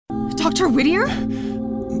Dr. Whittier?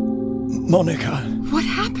 Monica. What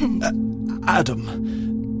happened?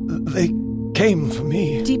 Adam. They came for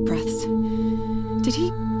me. Deep breaths. Did he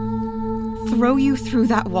throw you through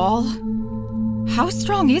that wall? How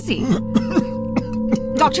strong is he?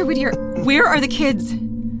 Dr. Whittier, where are the kids?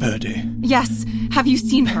 Birdie. Yes. Have you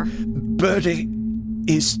seen her? Birdie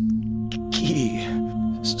is key.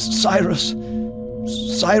 Cyrus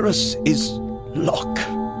is lock.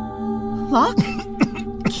 Lock?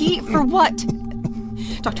 Key for what?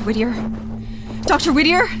 Dr. Whittier? Dr.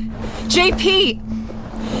 Whittier? JP!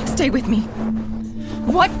 Stay with me.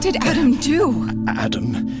 What did Adam do?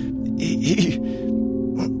 Adam, he...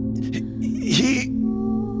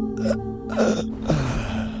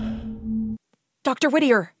 Dr.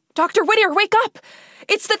 Whittier! Dr. Whittier, wake up!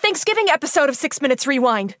 It's the Thanksgiving episode of 6 Minutes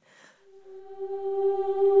Rewind.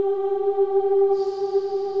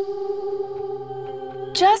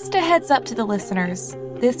 Just a heads up to the listeners.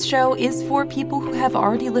 This show is for people who have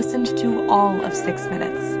already listened to all of 6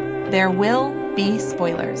 Minutes. There will be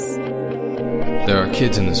spoilers. There are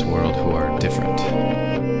kids in this world who are different.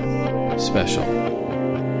 Special.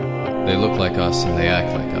 They look like us and they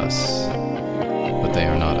act like us. But they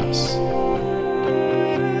are not us.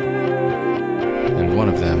 And one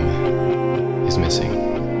of them is missing.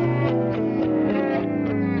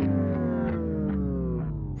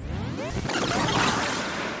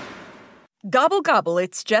 Gobble gobble,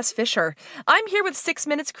 it's Jess Fisher. I'm here with 6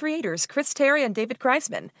 Minutes creators, Chris Terry and David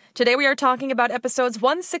Kreisman. Today we are talking about episodes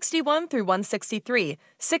 161 through 163,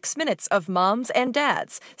 6 minutes of moms and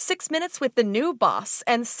dads, 6 minutes with the new boss,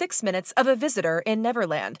 and 6 minutes of a visitor in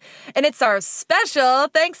Neverland. And it's our special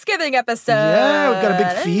Thanksgiving episode. Yeah, we've got a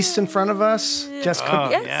big feast in front of us. Jess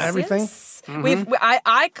cooked everything. Yes.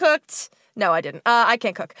 I cooked... No, I didn't. I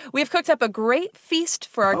can't cook. We've cooked up a great feast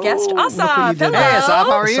for our guest, Asaf. Hello. Hey, Asaf,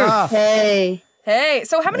 how are you? Hey. Hey.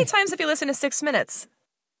 So how many times have you listened to 6 Minutes?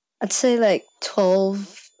 I'd say like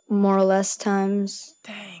 12 more or less times.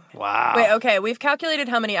 Dang. Wow. Wait, okay. We've calculated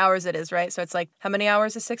how many hours it is, right? So it's like, how many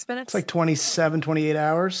hours is 6 minutes? It's like 27, 28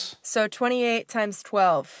 hours. So 28 times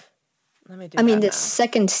 12. Let me do I mean, that the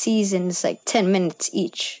second season is like 10 minutes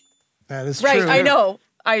each. That is Right, true.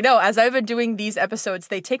 I know. As I've been doing these episodes,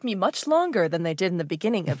 they take me much longer than they did in the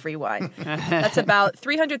beginning of Rewind. That's about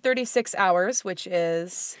 336 hours, which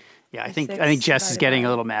is... Yeah, I think Jess is getting a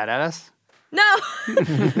little mad at us. No!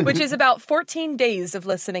 Which is about 14 days of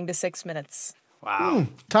listening to 6 minutes. Wow.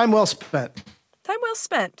 Time well spent. Time well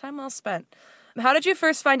spent. Time well spent. How did you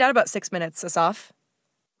first find out about 6 minutes, Asaf?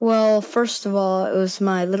 Well, first of all, it was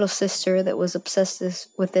my little sister that was obsessed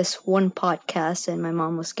with this one podcast, and my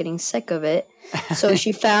mom was getting sick of it. So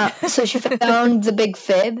she found the Big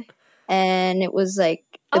Fib, and it was like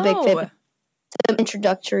the Big Fib, some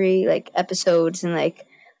introductory like episodes, and like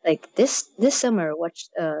this summer, watch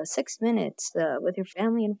 6 minutes with your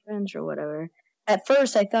family and friends or whatever. At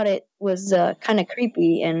first, I thought it was kind of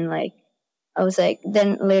creepy, and like I was like,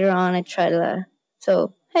 then later on, I tried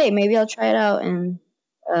so hey, maybe I'll try it out, and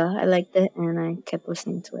I liked it, and I kept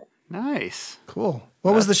listening to it. Nice. Cool.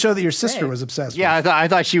 What was the show that your sister was obsessed with? Yeah, I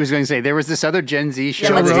thought she was going to say there was this other Gen Z show.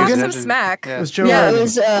 Yeah, let's talk Rogan? some smack. It was Joe Yeah, Rogan.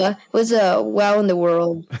 it was Wow in the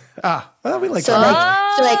World. Well, we like So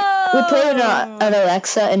that. we play it on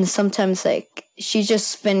Alexa, and sometimes like she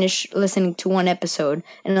just finished listening to one episode,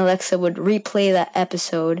 and Alexa would replay that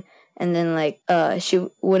episode, and then like she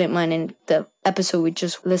wouldn't mind. And the episode we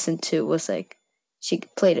just listened to was like she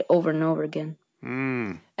played it over and over again.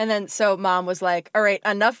 Mm. And then so Mom was like, "All right,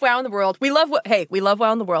 enough Wow in the World. We love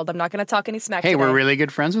Wow in the World. I'm not going to talk any smack. Hey, today. we're really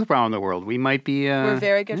good friends with Wow in the World. We might be. We're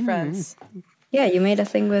very good friends. Yeah, you made a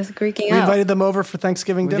thing with Greeking We Out. invited them over for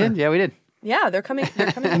Thanksgiving We dinner. did. Yeah, we did. Yeah, they're coming.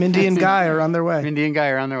 Mindy and Guy are on their way. Mindy and Guy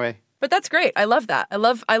are on their way. But that's great. I love that. I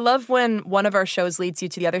love when one of our shows leads you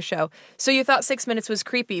to the other show. So you thought 6 minutes was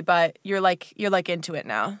creepy, but you're like into it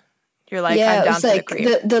now. You're like, yeah, I'm it down was for like the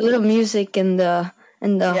creep. the little music and the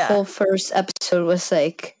Yeah. whole first episode was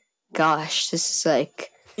like, gosh, this is like,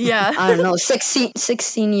 Yeah. I don't know,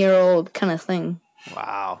 16-year-old kind of thing.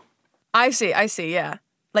 Wow. I see, yeah.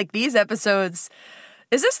 Like these episodes,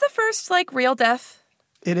 is this the first like real death?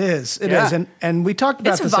 It is. It Yeah. is. And we talked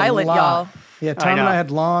about It's this violent, a lot. y'all. Yeah, Tom I and know. I had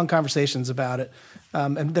long conversations about it.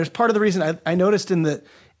 And there's part of the reason I noticed in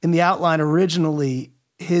the outline originally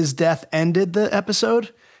his death ended the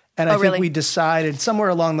episode. And I think really? we decided somewhere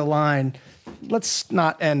along the line, let's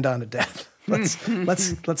not end on a death.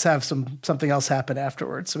 Let's have something else happen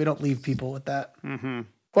afterwards, so we don't leave people with that. Mm-hmm.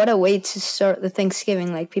 What a way to start the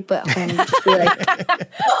Thanksgiving. Like, people at home just be like,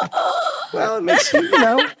 Well, it makes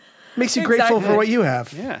you grateful for what you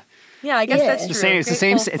have. Yeah. Yeah, I guess Yeah. that's It's true. the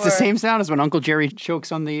same. It's the Grateful same for- sound as when Uncle Jerry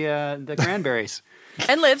chokes on the cranberries.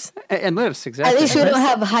 And lives. And lives, exactly. At least we don't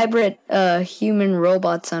have hybrid human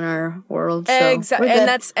robots on our world. So Exactly. we're And good.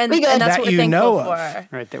 that's We good. and that's That what we're you thankful know for. of.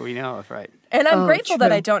 Right, that we know of, right. And I'm Oh, grateful that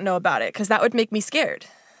true. I don't know about it because that would make me scared.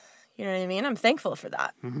 You know what I mean? I'm thankful for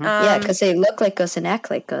that. Yeah, because they look like us and act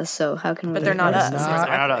like us. So how can we? But they're not They're us. not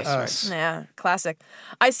Not us, us. Yeah, classic.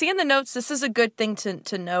 I see in the notes, this is a good thing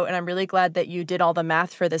to note, and I'm really glad that you did all the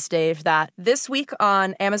math for this, Dave, that this week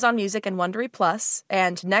on Amazon Music and Wondery Plus,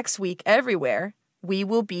 and next week everywhere, we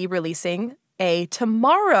will be releasing a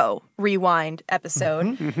Tomorrow Rewind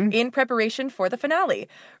episode in preparation for the finale.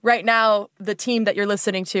 Right now, the team that you're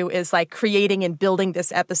listening to is like creating and building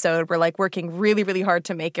this episode. We're like working really, really hard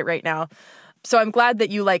to make it right now. So I'm glad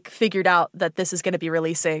that you like figured out that this is going to be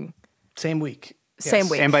releasing Same week. same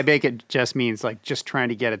week. And by bake it just means like just trying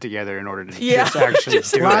to get it together in order to Yeah. just actually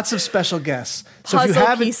do Lots it. of special guests. So if you Puzzle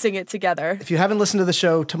haven't piecing it together. if you haven't listened to the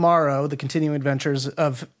show Tomorrow, the continuing adventures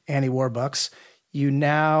of Annie Warbucks, you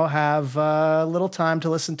now have a little time to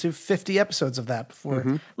listen to 50 episodes of that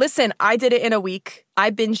before. Listen, I did it in a week.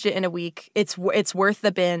 I binged it in a week. It's worth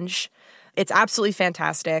the binge. It's absolutely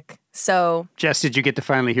fantastic. So, Jess, did you get to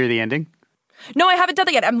finally hear the ending? no, I haven't done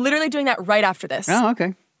that yet. I'm literally doing that right after this. Oh,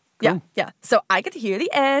 okay. Yeah, yeah. So I get to hear the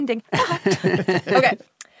ending. Okay.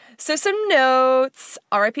 So some notes.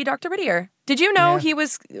 R.I.P. Dr. Whittier. Did you know he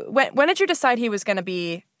was? When did you decide he was going to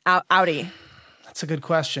be outie? That's a good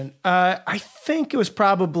question. I think it was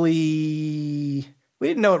probably, we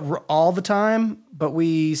didn't know it all the time, but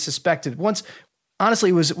we suspected. Once,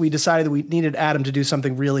 honestly, we decided that we needed Adam to do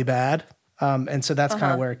something really bad. And so that's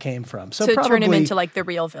kind of where it came from. So To probably, turn him into like the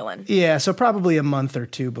real villain. yeah, so probably a month or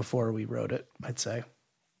two before we wrote it, I'd say.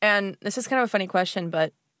 And this is kind of a funny question,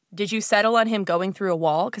 but did you settle on him going through a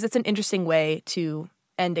wall? Because it's an interesting way to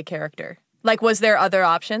end a character. Like, was there other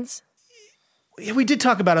options? Yeah, we did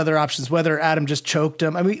talk about other options, whether Adam just choked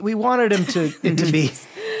him. I mean, we wanted him to it to be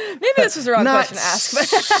Maybe this was the wrong not question to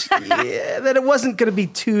ask. But yeah, that it wasn't going to be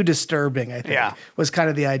too disturbing. I think Yeah. was kind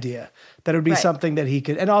of the idea that it would be Right. something that he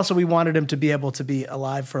could, and also we wanted him to be able to be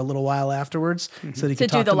alive for a little while afterwards, so that he could To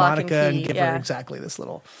do talk the to lock and Monica and key, give yeah. her exactly this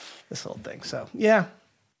little thing. So yeah,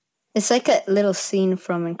 It's like a little scene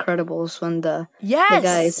from Incredibles when the yes.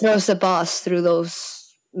 guy throws the boss through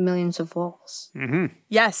those millions of walls.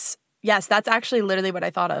 Yes. Yes, that's actually literally what I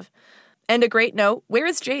thought of. And a great note, where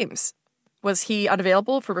is James? Was he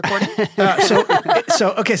unavailable for recording?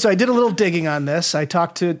 So I did a little digging on this. I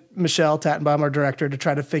talked to Michelle Tattenbaum, our director, to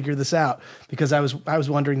try to figure this out because I was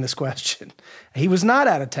wondering this question. He was not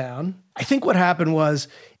out of town. I think what happened was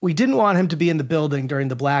we didn't want him to be in the building during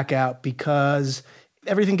the blackout because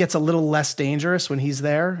everything gets a little less dangerous when he's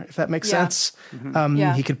there, if that makes Yeah. sense.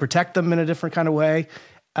 Yeah. He could protect them in a different kind of way.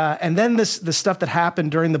 And then the stuff that happened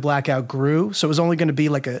during the blackout grew. So it was only going to be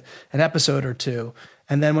like an episode or two.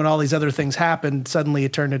 And then when all these other things happened, suddenly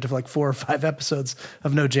it turned into like 4 or 5 episodes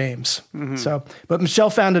of no James. So, but Michelle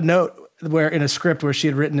found a note where in a script where she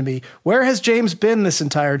had written to me, "Where has James been this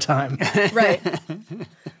entire time?" Right.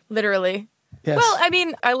 Literally. Yes. Well, I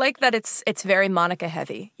mean, I like that it's very Monica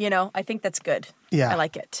heavy. You know, I think that's good. Yeah. I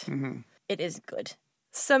like it. It is good.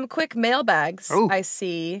 Some quick mailbags Oh. I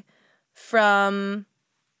see from,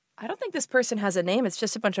 I don't think this person has a name. It's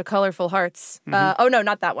just a bunch of colorful hearts. Oh, no,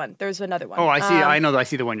 not that one. There's another one. Oh, I see. I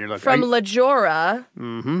see the one you're looking From at. Lajora.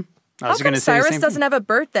 I How was come going to say the Cyrus same doesn't have a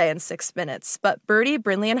birthday in 6 minutes, but Birdie,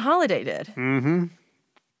 Brinley, and Holiday did?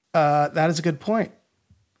 That is a good point.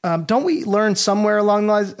 Don't we learn somewhere along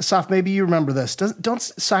the lines, Soph, maybe you remember this. Don't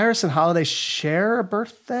Cyrus and Holiday share a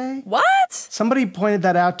birthday? What? Somebody pointed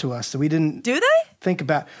that out to us that we didn't Do they? think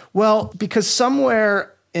about. Well, because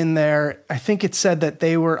somewhere in there, I think it said that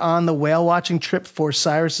they were on the whale watching trip for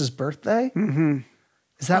Cyrus's birthday.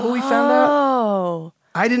 Is that what we found out? Oh.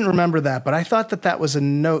 I didn't remember that, but I thought that was a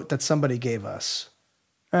note that somebody gave us.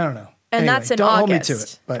 I don't know. And Anyway, that's in don't hold me August. to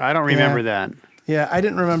it. But I don't remember yeah. that. Yeah, I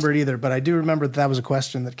didn't remember it either, but I do remember that was a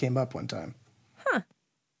question that came up one time.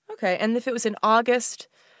 Okay, and if it was in August,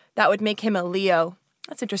 that would make him a Leo.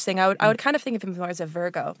 That's interesting. I would kind of think of him more as a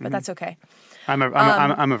Virgo, but that's okay. I'm a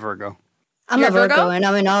Virgo. I'm You're a a Virgo, Virgo? and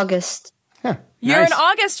I'm in August. You're Nice. an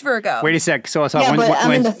August Virgo. Wait a sec. So I saw Yeah, when, but I'm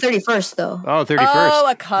when in the 31st though. oh, 31st. Oh,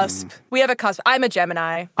 a cusp. We have a cusp. I'm a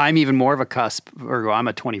Gemini. I'm even more of a cusp Virgo. I'm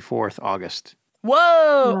a 24th August.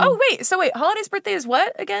 Whoa. Oh, wait. So wait, Holiday's birthday is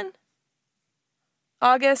what again?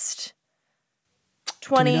 August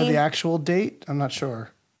Do we know 20. the actual date? I'm not sure.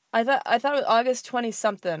 I thought it was August 20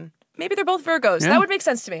 something. Maybe they're both Virgos. Yeah. That would make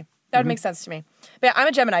sense to me. That would make sense to me. But yeah, I'm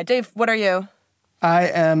a Gemini. Dave, what are you? I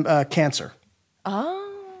am Cancer. Okay,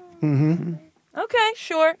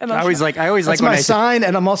 sure. I always like That's when my I sign,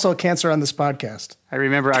 and I'm also a Cancer on this podcast. I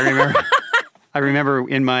remember I remember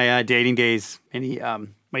in my dating days,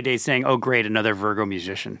 my days saying, "Oh, great, another Virgo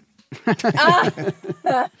musician."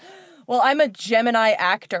 Well, I'm a Gemini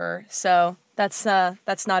actor, so that's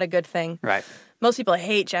not a good thing. Right. Most people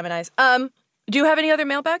hate Geminis. Do you have any other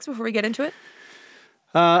mailbags before we get into it?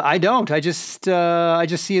 I don't. I just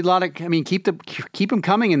see a lot of. I mean, keep them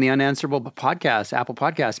coming in the Unanswerable podcast, Apple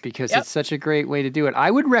Podcast, because it's such a great way to do it.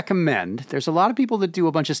 I would recommend. There's a lot of people that do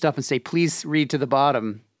a bunch of stuff and say, "Please read to the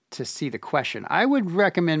bottom to see the question." I would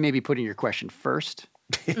recommend maybe putting your question first.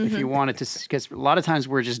 If you wanted to, because a lot of times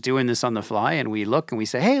we're just doing this on the fly and we look and we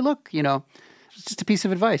say, hey, look, it's just a piece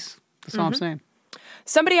of advice. That's all I'm saying.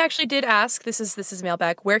 Somebody actually did ask, this is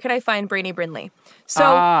mailbag, where can I find Brainy Brindley? So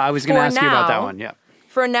I was going to ask you about that one, yeah.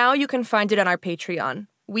 For now, you can find it on our Patreon.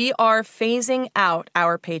 We are phasing out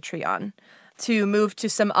our Patreon to move to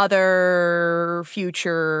some other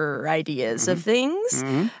future ideas of things.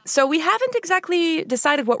 So we haven't exactly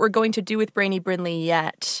decided what we're going to do with Brainy Brindley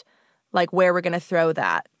yet. Like where we're going to throw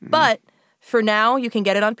that. But for now, you can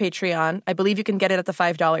get it on Patreon. I believe you can get it at the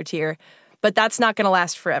 $5 tier. But that's not going to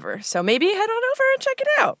last forever. So maybe head on over and check it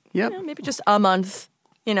out. Yep. Maybe just a month.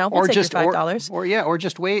 We'll take your $5. Or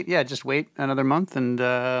just wait. Yeah, just wait another month. And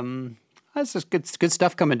that's just good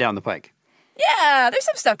stuff coming down the pike. Yeah, there's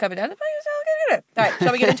some stuff coming down the pike. All right,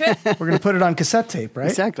 shall we get into it? We're going to put it on cassette tape, right?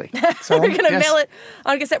 Exactly. We're going to mail it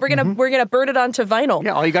on cassette. We're going to burn it onto vinyl.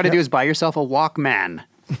 Yeah, all you got to do is buy yourself a Walkman.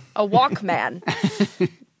 A Walkman.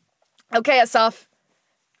 Okay, Asaf.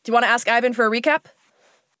 Do you want to ask Ivan for a recap?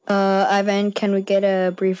 Ivan, can we get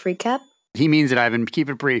a brief recap? He means it, Ivan. Keep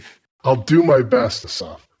it brief. I'll do my best,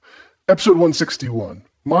 Asaf. Episode 161.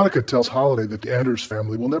 Monica tells Holiday that the Anders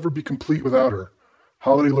family will never be complete without her.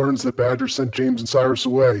 Holiday learns that Badger sent James and Cyrus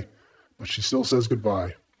away, but she still says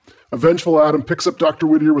goodbye. A vengeful Adam picks up Dr.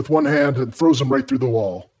 Whittier with one hand and throws him right through the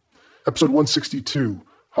wall. Episode 162.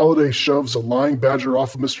 Holiday shoves a lying Badger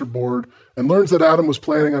off of Mr. Board and learns that Adam was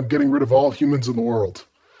planning on getting rid of all humans in the world.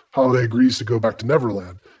 Holiday agrees to go back to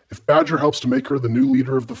Neverland if Badger helps to make her the new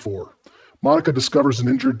leader of the Four. Monica discovers an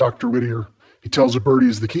injured Dr. Whittier. He tells her Birdie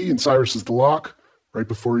is the key and Cyrus is the lock, right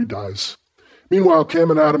before he dies. Meanwhile, Cam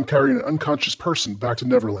and Adam carry an unconscious person back to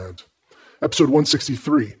Neverland. Episode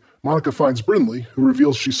 163. Monica finds Brindley, who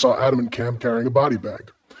reveals she saw Adam and Cam carrying a body bag.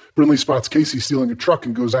 Brindley spots Casey stealing a truck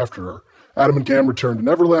and goes after her. Adam and Cam return to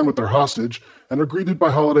Neverland with their hostage and are greeted by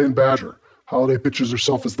Holiday and Badger. Holiday pitches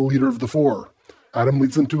herself as the leader of the Four. Adam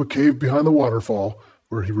leads them to a cave behind the waterfall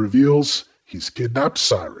where he reveals he's kidnapped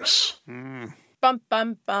Cyrus. Bum,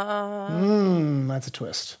 bum, bum. That's a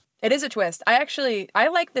twist. It is a twist. I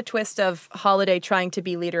like the twist of Holiday trying to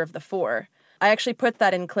be leader of the Four. I actually put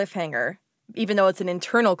that in cliffhanger, even though it's an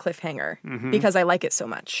internal cliffhanger, because I like it so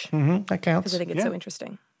much. That counts. Because I think it's so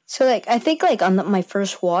interesting. So, I think, on my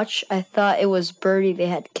first watch, I thought it was Birdie they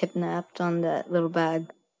had kidnapped on that little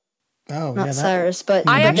bag. Oh, not Cyrus, but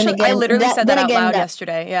I literally said that out loud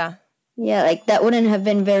yesterday. Yeah. Yeah, that wouldn't have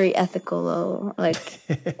been very ethical, though.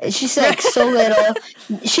 She's so little.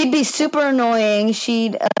 She'd be super annoying.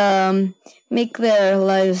 She'd make their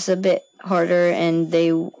lives a bit harder, and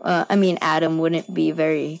Adam wouldn't be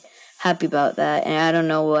very happy about that, and I don't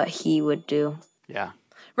know what he would do. Yeah.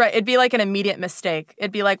 Right, it'd be like an immediate mistake.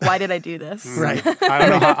 It'd be like, why did I do this? Right. I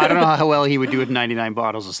don't know how well he would do with 99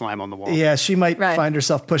 bottles of slime on the wall. Yeah, she might find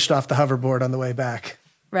herself pushed off the hoverboard on the way back.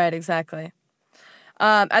 Right, exactly.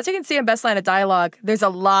 As you can see in Best Line of Dialogue, there's a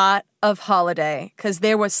lot of Holiday because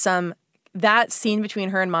there was that scene between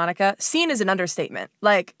her and Monica. Scene is an understatement.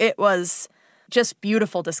 It was just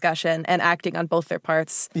beautiful discussion and acting on both their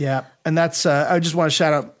parts. Yeah, and that's I just want to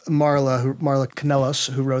shout out Marla Canelos,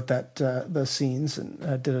 who wrote the scenes and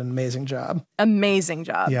did an amazing job. Amazing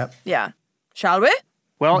job. Yeah. Yeah. Shall we?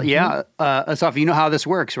 Well, yeah. Asaf, you know how this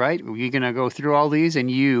works, right? You're going to go through all these, and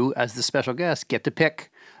you, as the special guest, get to pick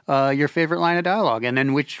your favorite line of dialogue, and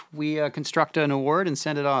then which we construct an award and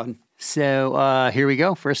send it on. So here we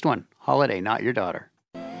go. First one. Holiday, not your daughter.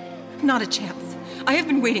 Not a chance. I have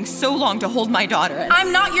been waiting so long to hold my daughter.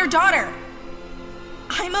 I'm not your daughter.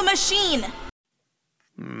 I'm a machine.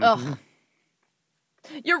 Ugh.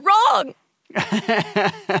 You're wrong.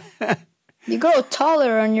 You grow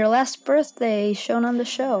taller on your last birthday shown on the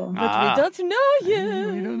show. But we don't know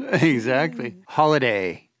you. Exactly.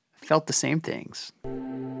 Holiday felt the same things.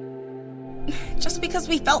 Just because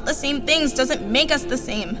we felt the same things doesn't make us the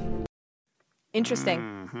same.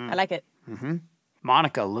 Interesting. I like it.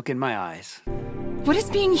 Monica, look in my eyes. What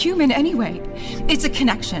is being human anyway? It's a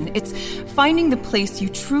connection. It's finding the place you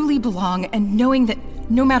truly belong and knowing that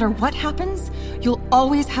no matter what happens, you'll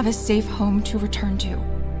always have a safe home to return to.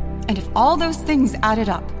 And if all those things added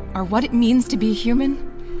up are what it means to be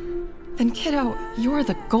human, then kiddo, you're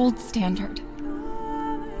the gold standard.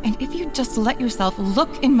 And if you'd just let yourself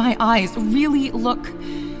look in my eyes, really look,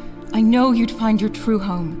 I know you'd find your true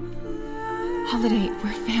home. Holiday,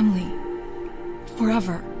 we're family.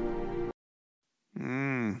 Forever.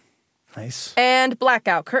 Nice. And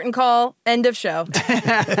blackout, curtain call, end of show.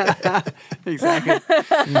 Exactly.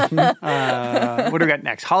 What do we got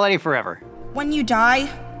next? Holiday Forever. When you die,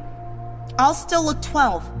 I'll still look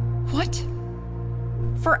 12. What?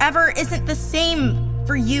 Forever isn't the same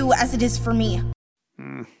for you as it is for me.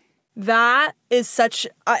 That is such,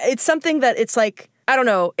 it's something that it's like, I don't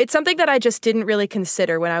know. It's something that I just didn't really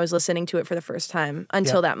consider when I was listening to it for the first time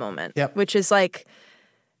until that moment, which is like,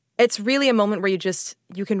 it's really a moment where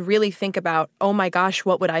you can really think about, oh my gosh,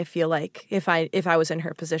 what would I feel like if I was in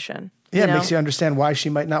her position? Yeah, it makes you understand why she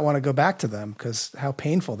might not want to go back to them, because how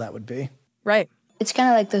painful that would be. Right. It's kind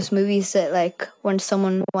of like those movies that, like, when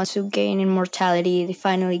someone wants to gain immortality, they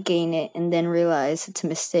finally gain it and then realize it's a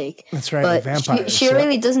mistake. That's right, But vampires. she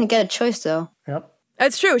really doesn't get a choice, though. Yep.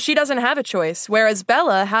 It's true. She doesn't have a choice. Whereas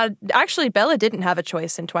Bella didn't have a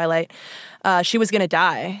choice in Twilight. She was going to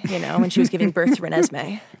die, when she was giving birth to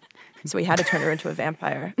Renesmee. So we had to turn her into a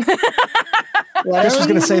vampire. Chris was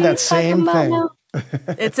going to say that same thing.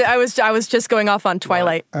 I was just going off on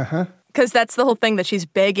Twilight. Because that's the whole thing, that she's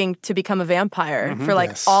begging to become a vampire for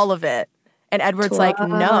all of it. And Edward's like,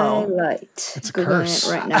 no. Twilight. It's a Googling curse.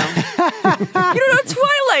 it right now. You don't know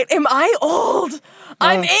Twilight. Am I old?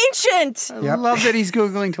 I'm ancient. I love that he's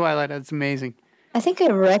Googling Twilight. That's amazing. I think I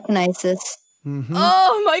recognize this.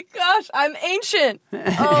 Oh my gosh, I'm ancient.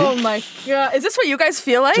 Oh my god. Is this what you guys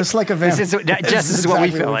feel like? Just like a vampire. This is what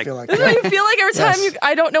we feel like. This is what you feel like every time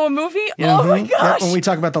I don't know a movie? Yeah. Oh my gosh. Yep, when we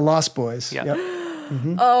talk about the Lost Boys. Yep. Yep.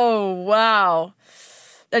 Oh, wow.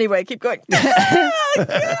 Anyway, keep going. Oh,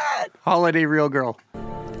 God. Holiday Real Girl.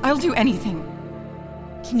 I'll do anything.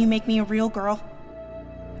 Can you make me a real girl?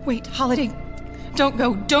 Wait, Holiday. Don't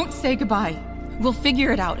go. Don't say goodbye. We'll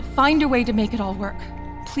figure it out. Find a way to make it all work.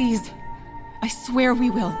 Please. I swear we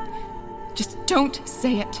will. Just don't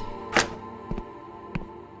say it.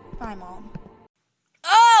 Bye, Mom.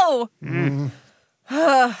 Oh!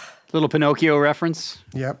 Little Pinocchio reference.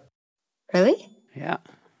 Yep. Really? Yeah.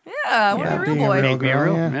 Yeah, what a real being a boy. real Make me a girl,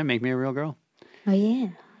 real. yeah. Yeah, make me a real girl. Oh, yeah.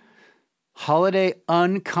 Holiday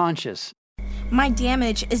Unconscious. My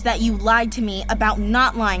damage is that you lied to me about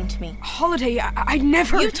not lying to me. Holiday, I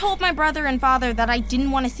never... You told my brother and father that I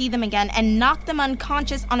didn't want to see them again and knocked them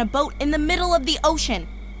unconscious on a boat in the middle of the ocean.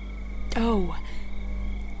 Oh.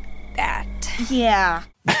 That. Yeah.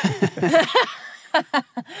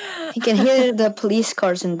 You can hear the police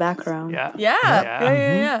cars in the background. Yeah.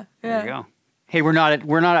 Yeah. There you go. Hey, we're not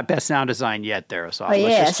at best sound design yet, there, Asaf. Oh,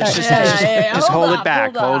 yeah, Let's just sorry. hold it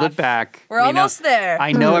back. Hold it back. We're almost there.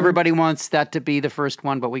 I know everybody wants that to be the first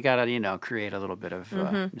one, but we gotta, create a little bit of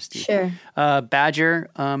mystique. Sure. Badger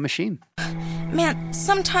Machine. Man,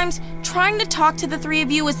 sometimes trying to talk to the three of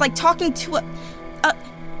you is like talking to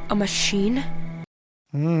A machine?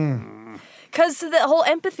 Because the whole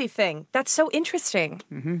empathy thing, that's so interesting.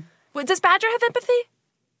 Does Badger have empathy?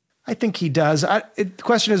 I think he does. The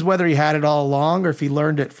question is whether he had it all along or if he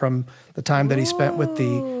learned it from the time that he spent with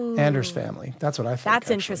the Anders family. That's what I think. That's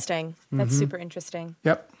actually. interesting. That's super interesting.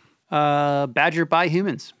 Yep. Badger by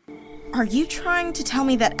humans. Are you trying to tell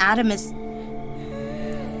me that Adam is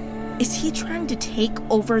he trying to take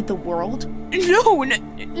over the world? No.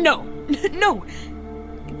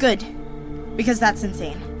 Good. Because that's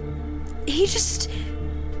insane. He just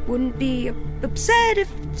wouldn't be upset if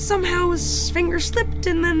somehow his finger slipped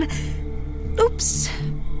and then... Oops.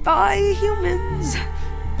 By humans.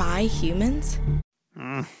 By humans?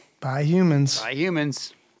 By humans. By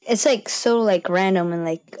humans. It's like so like random and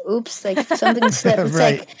like oops, like something slipped. It's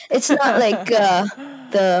Right. like it's not like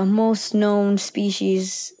the most known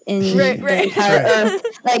species in the entire Earth.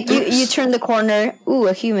 Like you turn the corner, ooh,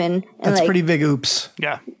 a human, and That's like pretty big oops.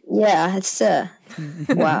 Yeah. yeah, it's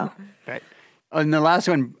wow. Right. And the last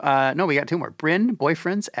one, no, we got two more. Bryn,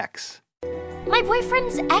 boyfriend's ex. My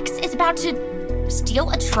boyfriend's ex is about to steal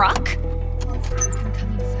a truck?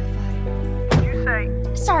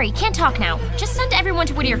 Sorry, can't talk now. Just send everyone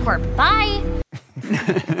to Whittier Corp. Bye.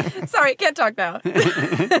 Sorry, can't talk now.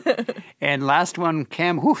 And last one,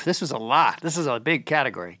 Cam. Whew, this was a lot. This is a big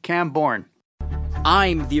category. Cam Bourne.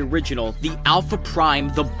 I'm the original, the Alpha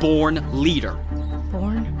Prime, the Born leader.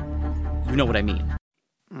 Born? You know what I mean.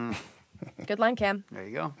 Good line, Cam. There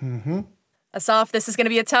you go. Asaf, this is going to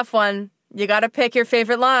be a tough one. You got to pick your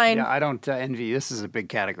favorite line. Yeah, I don't envy. This is a big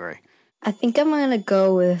category. I think I'm gonna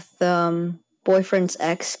go with boyfriend's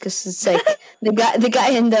ex because it's like the guy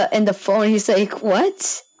in the phone. He's like,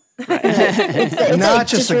 what? It's Not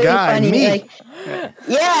just a really guy, funny, me. like,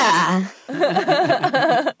 yeah.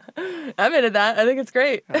 I'm into that. I think it's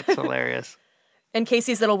great. That's hilarious. And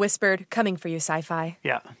Casey's little whispered, "Coming for you, sci-fi."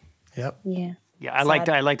 Yeah. Yep. Yeah. Yeah, I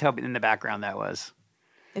liked how in the background that was.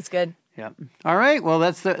 It's good. Yeah. All right. Well,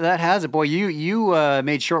 that has it. Boy, you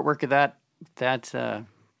made short work of that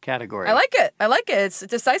category. I like it. It's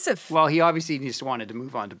decisive. Well, he obviously just wanted to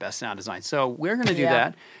move on to best sound design. So we're going to do Yeah.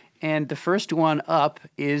 that. And the first one up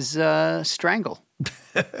is Strangle.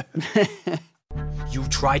 You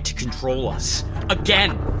tried to control us.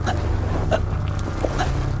 Again!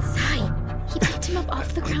 Sai, he picked him up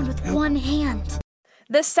off the ground with one hand.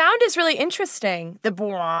 The sound is really interesting. The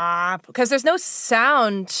bwah, because there's no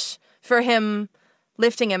sound for him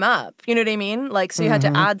lifting him up. You know what I mean? Like, so you had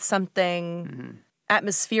to add something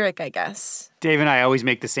atmospheric, I guess. Dave and I always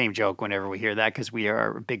make the same joke whenever we hear that because we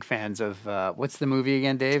are big fans of, what's the movie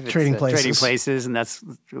again, Dave? It's, Trading Places. Trading Places, and that's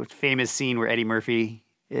a famous scene where Eddie Murphy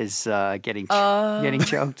is getting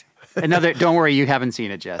choked. Don't worry, you haven't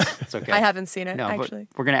seen it, Jess. It's okay. I haven't seen it, No, actually.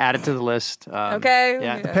 but we're going to add it to the list. Okay.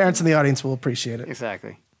 Yeah. The parents in the audience will appreciate it.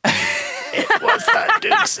 Exactly. It was the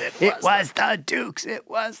Dukes. It was the Dukes. It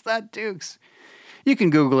was the Dukes. You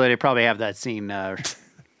can Google it. It probably have that scene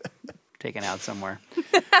taken out somewhere.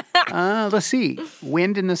 Let's see.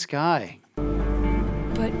 Wind in the Sky.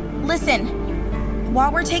 But listen,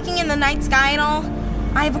 while we're taking in the night sky and all,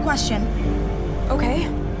 I have a question. Okay.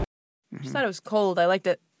 I just thought it was cold. I liked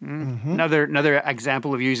it. Another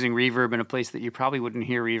example of using reverb in a place that you probably wouldn't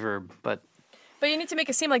hear reverb, but But you need to make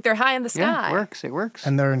it seem like they're high in the sky. yeah, it works. It works.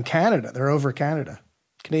 And they're in Canada. They're over Canada.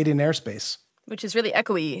 Canadian airspace. Which is really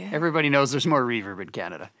echoey. Everybody knows there's more reverb in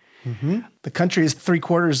Canada. The country is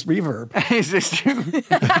 3/4 reverb. Is this true?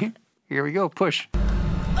 Here we go. Push.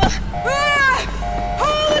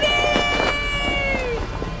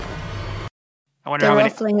 I wonder The how many.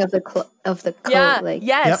 ruffling of the coat, Yeah. like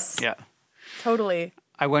Yes. Yeah. Totally.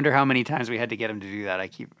 I wonder how many times we had to get him to do that.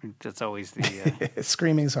 That's always the.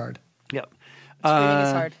 Screaming's hard. Yep. Screaming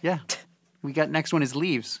is hard. Yeah. We got next one is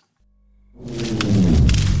Leaves. You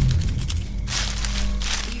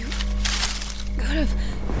could have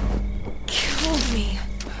killed me.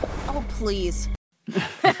 Oh, please.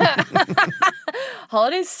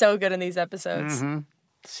 Holiday's so good in these episodes.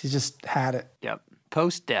 She just had it. Yep.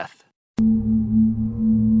 Post death.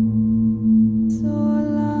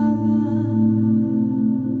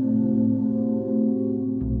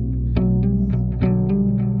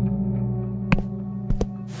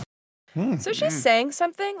 So she's saying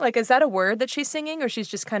something? Like, is that a word that she's singing, or she's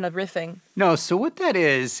just kind of riffing? No, so what that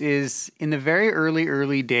is in the very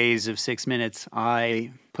early days of 6 Minutes,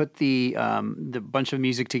 I put the bunch of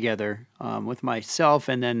music together with myself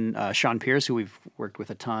and then Sean Pierce, who we've worked with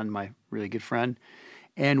a ton, my really good friend.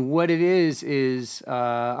 And what it is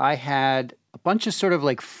I had a bunch of sort of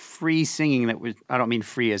like free singing that was, I don't mean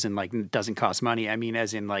free as in like it doesn't cost money. I mean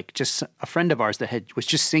as in like just a friend of ours that was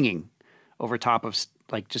just singing over top of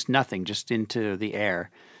like just nothing, just into the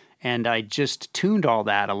air. And I just tuned all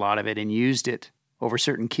that, a lot of it, and used it over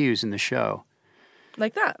certain cues in the show.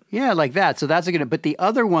 Like that? Yeah, like that. So that's but the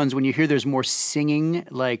other ones, when you hear there's more singing,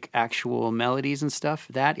 like actual melodies and stuff,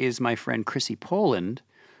 that is my friend Chrissy Poland,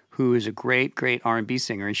 who is a great, great R&B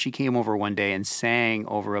singer. And she came over one day and sang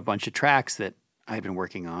over a bunch of tracks that I've been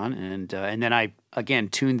working on. And then I, again,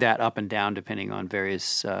 tuned that up and down depending on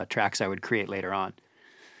various tracks I would create later on.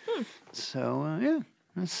 So, yeah,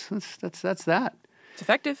 that's that. It's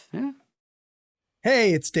effective. Yeah.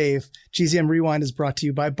 Hey, it's Dave. GZM Rewind is brought to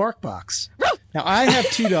you by BarkBox. Now, I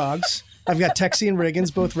have 2 dogs. I've got Texie and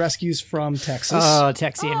Riggins, both rescues from Texas. Oh,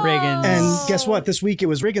 Texie and Riggins. And guess what? This week it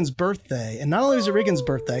was Riggins' birthday. And not only was it Riggins'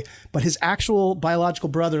 birthday, but his actual biological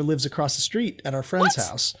brother lives across the street at our friend's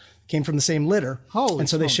house. Came from the same litter. Holy and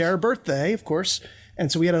so they smokes. share a birthday, of course.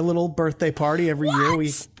 And so we had a little birthday party every year.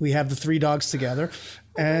 We have the 3 dogs together.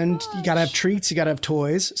 And you got to have treats, you got to have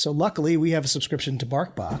toys. So luckily, we have a subscription to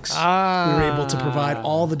BarkBox. We were able to provide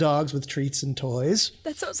all the dogs with treats and toys.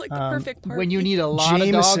 That sounds like the perfect party. When you need a lot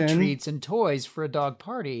of dog Jameson. treats and toys for a dog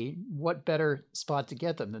party, what better spot to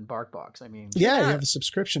get them than BarkBox? I mean, Yeah, you have a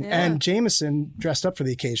subscription. Yeah. And Jameson dressed up for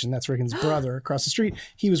the occasion. That's Riggins' brother across the street.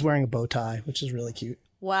 He was wearing a bow tie, which is really cute.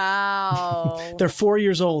 Wow. They're 4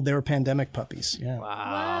 years old. They were pandemic puppies. Yeah.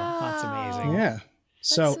 wow, that's amazing. Yeah.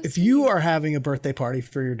 So if you are having a birthday party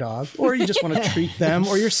for your dog, or you just want to treat them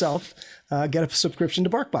or yourself, get a subscription to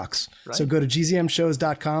BarkBox. Right. So go to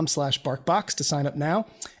gzmshows.com/BarkBox to sign up now.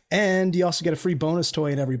 And you also get a free bonus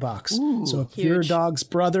toy in every box. Ooh, so if your dog's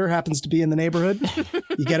brother happens to be in the neighborhood,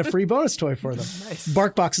 you get a free bonus toy for them. Nice.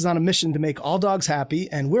 BarkBox is on a mission to make all dogs happy,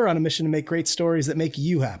 and we're on a mission to make great stories that make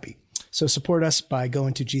you happy. So support us by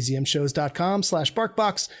going to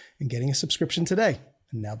gzmshows.com/BarkBox and getting a subscription today.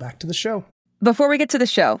 And now back to the show. Before we get to the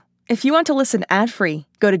show, if you want to listen ad-free,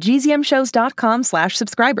 go to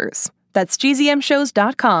gzmshows.com/subscribers. That's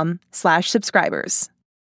gzmshows.com/subscribers.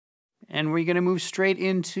 And we're going to move straight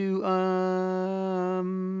into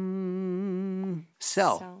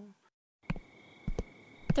Cell.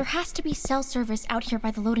 There has to be cell service out here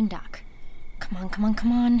by the loading dock. Come on, come on,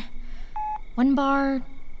 come on. 1 bar,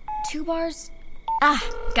 2 bars. Ah,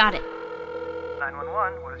 got it.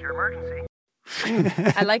 911, what is your emergency?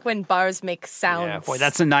 I like when bars make sounds. Yeah, boy,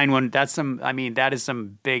 that's a 911. That is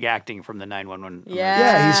some big acting from the 911.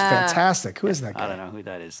 Yeah, he's fantastic. Who is that guy? I don't know who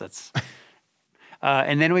that is. That's.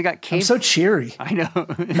 And then we got Cave. I'm so cheery. I know.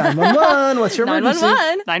 911, what's your emergency?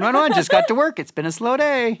 911, just got to work. It's been a slow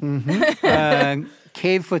day.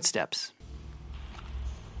 Cave footsteps.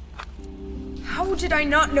 How did I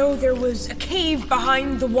not know there was a cave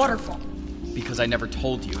behind the waterfall? Because I never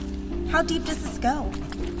told you. How deep does this go?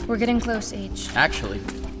 We're getting close, H. Actually,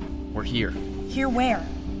 we're here. Here where?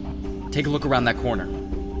 Take a look around that corner.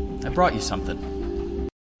 I brought you something.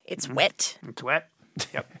 It's wet. It's wet.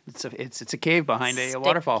 Yep. It's a cave behind a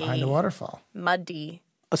waterfall. Behind a waterfall. Muddy.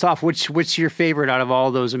 Asaf, what's your favorite out of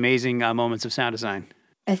all those amazing moments of sound design?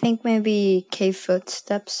 I think maybe cave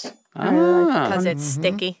footsteps. Because it's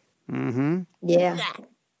sticky. Mm-hmm. Yeah.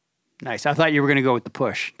 Nice. I thought you were going to go with the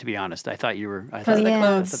push, to be honest. I thought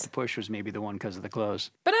the push was maybe the one because of the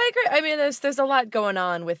clothes. But I agree. I mean, there's a lot going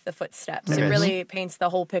on with the footsteps. It really paints the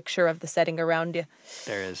whole picture of the setting around you.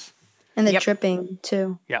 There is. And the dripping,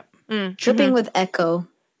 too. Yep. Dripping with echo.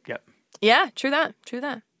 Yep. Yeah, true that.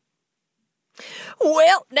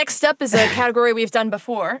 Well, next up is a category we've done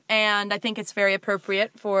before, and I think it's very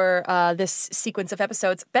appropriate for this sequence of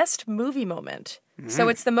episodes. Best movie moment. So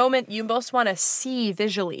it's the moment you most want to see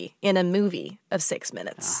visually in a movie of 6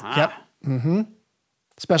 minutes. Yep. Mm-hmm.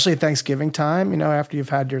 Especially at Thanksgiving time, after you've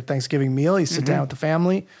had your Thanksgiving meal, you sit down with the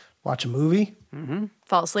family, watch a movie.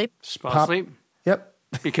 Fall asleep. Fall asleep. Yep.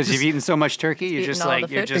 Because you've eaten so much turkey, you're just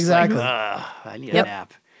like, exactly. I need a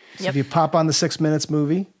nap. So if you pop on the 6 minutes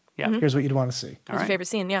movie, Yeah. here's what you'd want to see. What's your favorite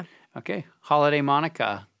scene? Yeah. Okay. Holiday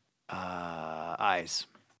Monica. Eyes.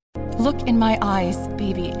 Look in my eyes,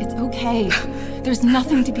 baby. It's okay. There's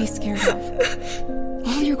nothing to be scared of.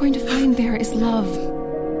 All you're going to find there is love.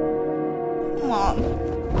 Mom.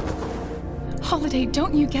 Holiday,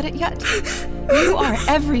 don't you get it yet? You are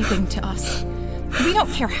everything to us. We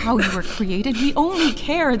don't care how you were created. We only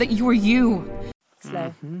care that you're you.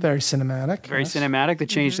 Slow. Very cinematic. Very cinematic. The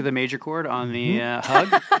change to the major chord on the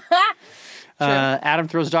hug. Adam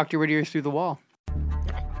throws Dr. Whittier through the wall.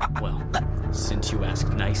 Well, since you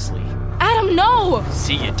asked nicely. Adam, no!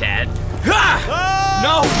 See you, Dad.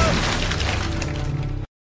 No!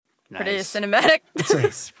 Pretty cinematic.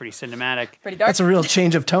 It's pretty cinematic. Pretty dark. That's a real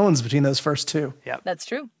change of tones between those first two. Yep. That's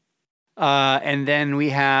true. And then we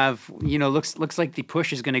have, looks like the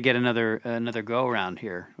push is going to get another go around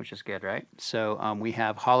here, which is good, right? So we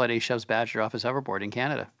have Holiday shoves Badger off his hoverboard in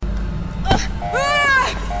Canada.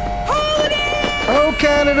 Holiday! Oh,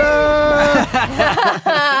 Canada!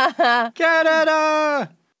 Canada!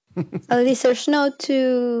 At least there's snow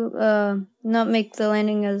to not make the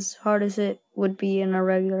landing as hard as it would be in a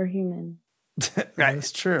regular human. Right.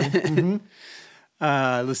 That's true. Mm-hmm.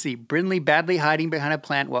 Let's see. Brindley badly hiding behind a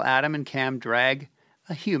plant while Adam and Cam drag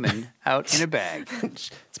a human out in a bag.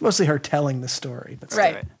 It's mostly her telling the story. But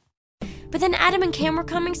right. But then Adam and Cam were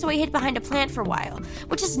coming, so I hid behind a plant for a while,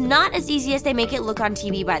 which is not as easy as they make it look on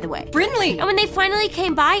TV, by the way. Brindley! And when they finally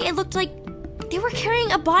came by, it looked like they were carrying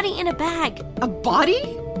a body in a bag. A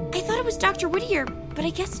body? I thought it was Dr. Whittier, but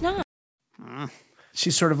I guess not.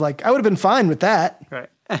 She's sort of like, I would have been fine with that. Right.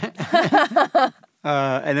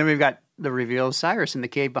 And then we've got the reveal of Cyrus in the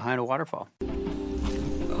cave behind a waterfall.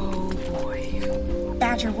 Oh, boy.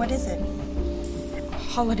 Badger, what is it?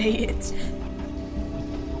 Holiday, it's...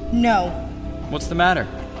 No. What's the matter?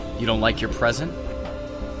 You don't like your present?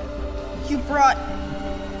 You brought...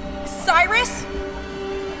 Cyrus?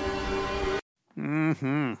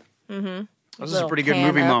 Mm-hmm. Mm-hmm. Those are some pretty good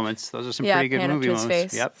movie moments. Those are some pretty good movie moments.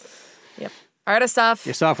 Face. Yep. All right, Asaf.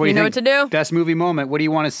 Asaf, what do you think? know what to do? Best movie moment. What do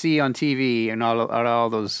you want to see on TV and all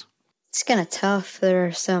those? It's kind of tough. There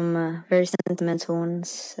are some very sentimental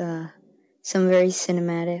ones, some very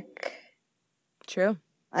cinematic. True.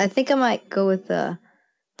 I think I might go with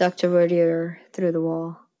Dr. Whittier through the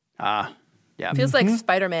wall. Yeah. Feels like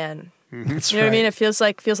Spider-Man. That's you know what I mean? It feels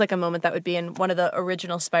like a moment that would be in one of the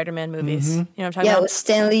original Spider-Man movies. You know what I'm talking about? Yeah, with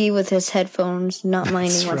Stan Lee with his headphones, not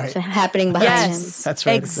minding what's happening behind him. That's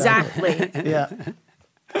right. Exactly. Yeah.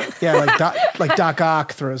 Yeah, like Doc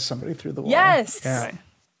Ock throws somebody through the wall. Yes. Yeah.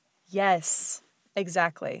 Yes,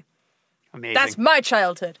 exactly. Amazing. That's my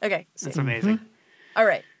childhood. Okay. That's amazing. All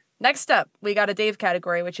right. Next up, we got a Dave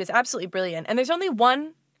category, which is absolutely brilliant. And there's only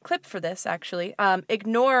one clip for this, actually.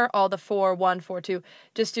 Ignore all the 4, 1, 4, 2.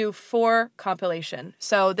 Just do 4 compilation.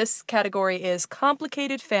 So this category is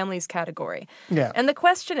complicated families category. Yeah. And the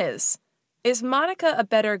question is Monica a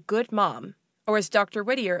better good mom, or is Dr.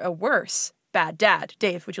 Whittier a worse bad dad?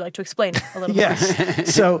 Dave, would you like to explain a little more?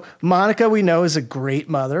 Yes. So Monica, we know, is a great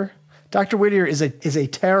mother. Dr. Whittier is a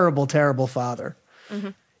terrible, terrible father. Mm-hmm.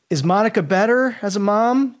 Is Monica better as a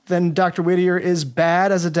mom than Dr. Whittier is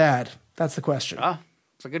bad as a dad? That's the question.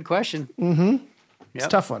 It's a good question. Mm-hmm. Yep. It's a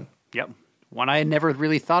tough one. Yep. One I had never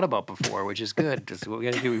really thought about before, which is good. Just what we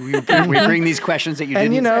got to do. We bring these questions that you didn't.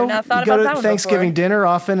 And you know, I've not you thought go about to that one Thanksgiving dinner,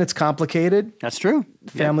 often it's complicated. That's true.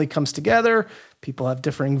 Family comes together. People have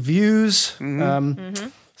differing views.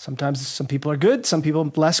 Sometimes some people are good, some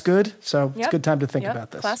people less good. So it's a good time to think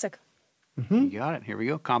about this. Classic. You got it. Here we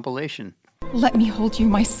go. Compilation. Let me hold you,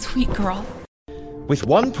 my sweet girl. With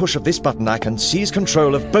one push of this button, I can seize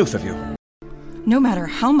control of both of you. No matter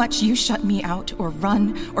how much you shut me out or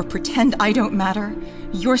run or pretend I don't matter,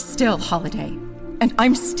 you're still Holiday. And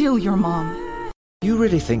I'm still your mom. You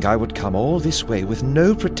really think I would come all this way with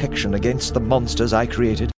no protection against the monsters I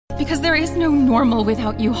created? Because there is no normal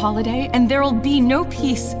without you, Holiday, and there'll be no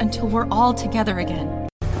peace until we're all together again.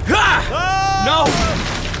 No!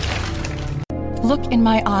 Look in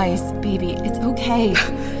my eyes, baby. It's okay.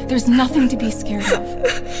 There's nothing to be scared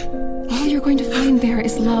of. All you're going to find there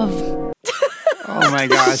is love. Oh my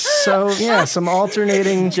gosh. So yeah, some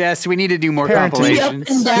alternating. Jess, we need to do more parenting. compilations. Up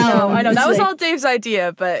and down. I know. That was all Dave's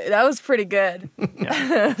idea, but that was pretty good.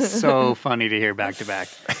 So funny to hear back to back.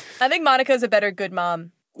 I think Monica's a better good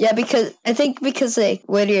mom. Yeah, because like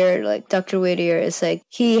Whittier, like Dr. Whittier is like,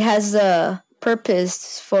 he has a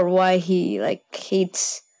purpose for why he like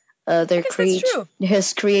hates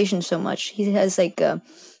his creation so much. He has like a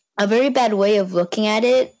very bad way of looking at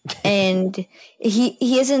it, and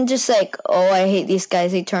he isn't just like, oh, I hate these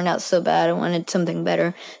guys, they turned out so bad, I wanted something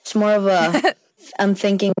better. It's more of a I'm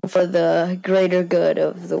thinking for the greater good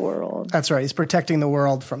of the world. That's right. He's protecting the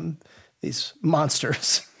world from these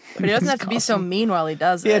monsters. But he doesn't have to be so mean while he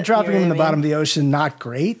does it. Yeah, dropping him in the I bottom of the ocean, not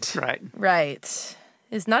great. Right. Right.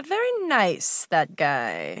 Is not very nice, that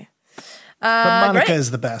guy. But Monica great.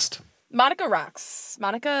 is the best. Monica rocks.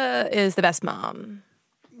 Monica is the best mom.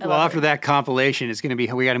 Well, after that compilation, it's going to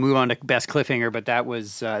be, we got to move on to best cliffhanger, but that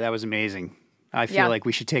was amazing. I feel like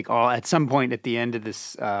we should take at some point at the end of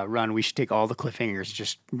this run, we should take all the cliffhangers,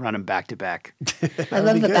 just run them back to back. I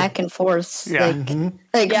love the back and forths. Yeah.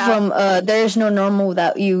 From there's no normal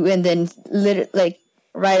without you, and then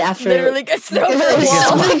right after Literally gets thrown through the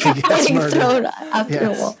wall. Gets murdered. Thrown after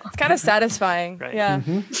the wall. It's kind of satisfying. Right. Yeah.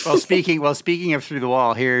 Well, speaking of through the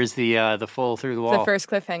wall, here's the full through the wall. The first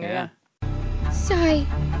cliffhanger, yeah. Sai,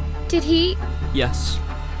 did he? Yes.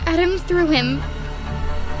 Adam threw him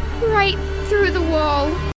right through the wall.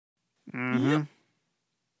 Mm-hmm.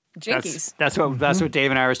 Jinkies. That's what Dave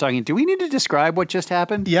and I were talking. Do we need to describe what just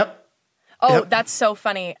happened? Yep. Oh, that's so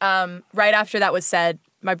funny. Right after that was said,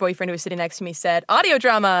 my boyfriend who was sitting next to me said, audio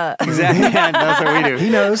drama. Exactly. Yeah, that's what we do. He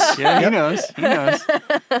knows. Yeah, he knows. He knows.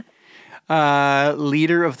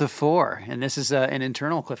 Leader of the Four. And this is an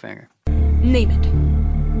internal cliffhanger. Name it.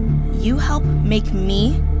 You help make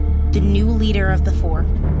me the new leader of the Four.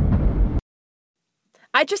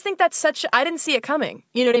 I just think that's I didn't see it coming.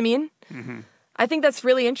 You know what I mean? Mm-hmm. I think that's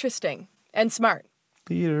really interesting and smart.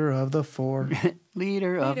 Leader of the Four.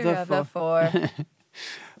 Leader of Leader the of Four.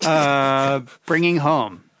 Bringing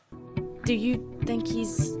home. Do you think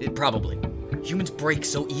he's... Probably. Humans break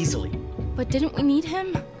so easily. But didn't we need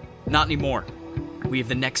him? Not anymore. We have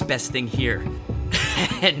the next best thing here.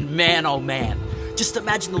 And man, oh man, just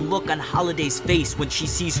imagine the look on Holiday's face when she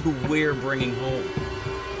sees who we're bringing home.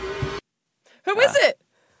 Who is it?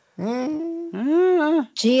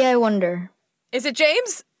 Gee, I wonder. Is it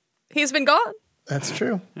James? He's been gone. That's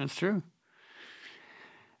true. That's true.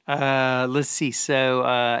 Let's see. So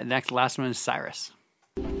last one is Cyrus.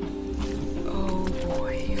 Oh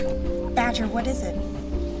boy. Badger, what is it?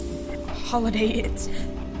 Holiday, it's...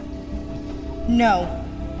 No.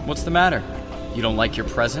 What's the matter? You don't like your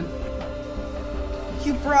present?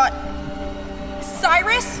 You brought...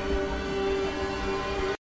 Cyrus?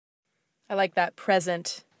 I like that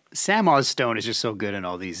present. Sam Osstone is just so good in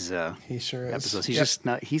all these he sure is. episodes. He's just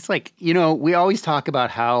not, he's like, we always talk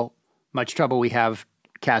about how much trouble we have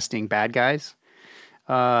casting bad guys.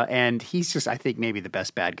 And he's just, I think, maybe the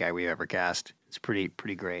best bad guy we've ever cast. It's pretty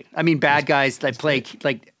great. I mean, bad guys that play,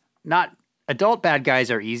 like, not adult bad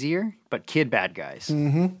guys are easier, but kid bad guys.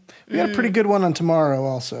 Mm-hmm. We got a pretty good one on tomorrow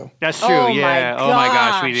also. That's true. Oh my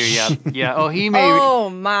gosh, we do. Yeah. Yeah. Oh, he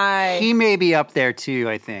may be up there too,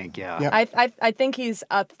 I think. Yeah. Yep. I think he's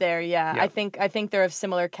up there. Yeah. Yep. I think they're of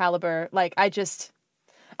similar caliber. Like it's just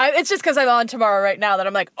because I'm on tomorrow right now that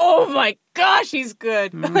I'm like, oh my gosh, he's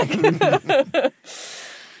good. Anyway.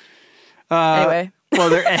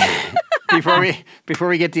 Well, before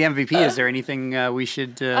we get to MVP, is there anything we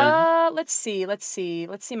should? Let's see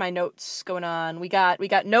my notes going on. We got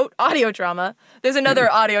note audio drama. There's another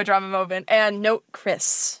audio drama moment and note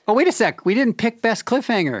Chris. Oh, wait a sec. We didn't pick best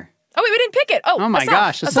cliffhanger. Oh wait, we didn't pick it. Oh my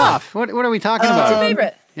gosh, Asaf. What are we talking about? What's your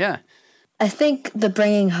favorite? Yeah. I think the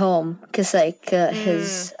bringing home, because like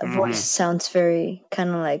his voice sounds very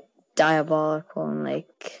kind of like diabolical, and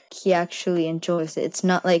like he actually enjoys it. It's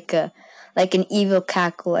not like an evil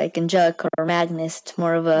cackle like Angelica or Magnus. It's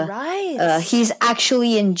more of a he's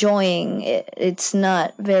actually enjoying it. It's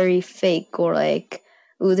not very fake or like,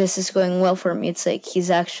 ooh, this is going well for me. It's like he's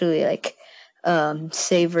actually like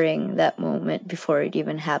savoring that moment before it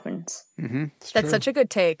even happens. Mm-hmm. That's such a good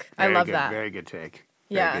take. I love that. Very good take.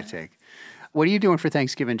 Very good take. What are you doing for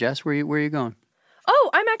Thanksgiving, Jess? Where are you going? Oh,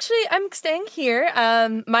 I'm staying here.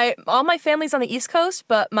 All my family's on the East Coast,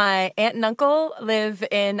 but my aunt and uncle live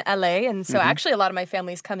in LA, and so actually a lot of my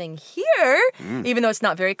family's coming here, even though it's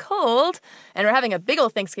not very cold, and we're having a big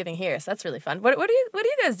old Thanksgiving here. So that's really fun. What are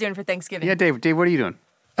you guys doing for Thanksgiving? Yeah, Dave, what are you doing?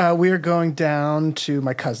 We are going down to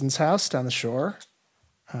my cousin's house down the shore.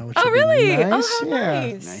 Which really? Nice. Oh, how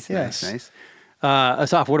nice. Nice.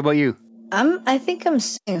 Asaf, what about you? I think I'm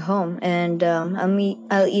staying home, and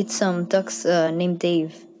I'll eat some ducks named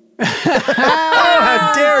Dave.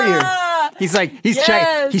 How dare you! He's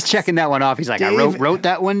checking that one off. He's like, Dave, I wrote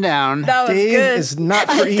that one down. That was Dave good. is not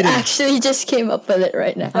for eating. I actually just came up with it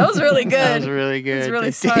right now. That was really good. That was really good. It's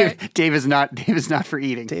really smart. Dave is not for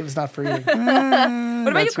eating. Dave is not for eating.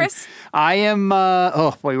 What about you, Chris? I am.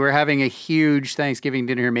 We're having a huge Thanksgiving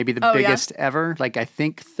dinner here. Maybe the biggest ever. Like I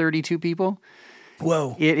think 32 people.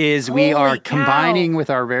 Whoa. It is. We are combining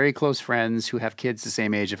with our very close friends who have kids the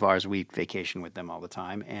same age of ours. We vacation with them all the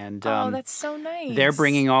time. And that's so nice. They're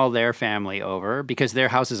bringing all their family over because their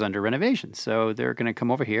house is under renovation. So they're going to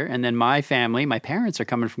come over here. And then my family, my parents are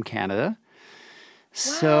coming from Canada.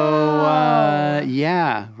 So,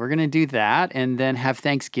 we're going to do that and then have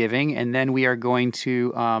Thanksgiving. And then we are going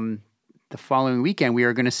to... the following weekend, we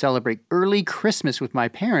are going to celebrate early Christmas with my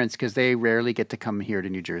parents because they rarely get to come here to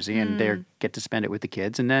New Jersey and they get to spend it with the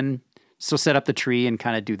kids. And then, so set up the tree and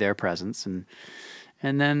kind of do their presents. And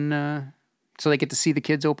then, so they get to see the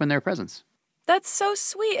kids open their presents. That's so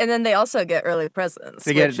sweet. And then they also get early presents.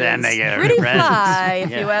 They get pretty fly,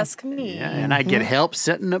 if you ask me. Yeah, and I get help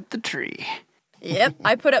setting up the tree. Yep.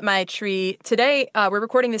 I put up my tree today. We're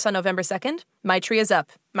recording this on November 2nd. My tree is up.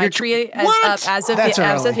 My tree is up as of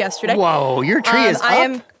yesterday. Whoa, your tree is up? I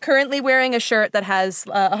am currently wearing a shirt that has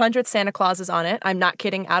 100 Santa Clauses on it. I'm not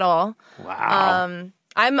kidding at all. Wow.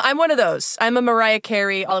 I'm one of those. I'm a Mariah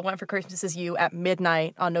Carey, All I Want for Christmas Is You at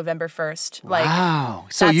midnight on November 1st. Wow.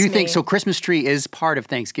 So you think, so Christmas tree is part of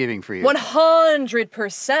Thanksgiving for you?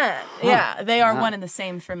 100%. Yeah, they are one and the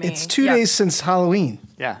same for me. It's 2 days since Halloween.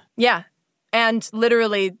 Yeah. Yeah. And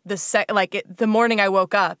literally the morning I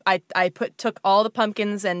woke up, I took all the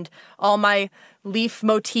pumpkins and all my leaf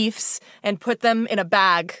motifs and put them in a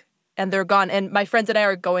bag, and they're gone. And my friends and I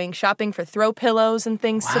are going shopping for throw pillows and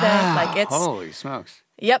things today. Like it's holy smokes.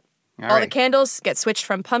 Yep. All the candles get switched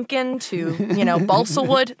from pumpkin to balsa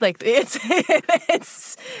wood. Like it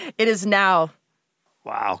is now.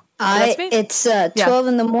 Wow. It's 12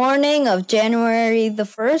 in the morning of January the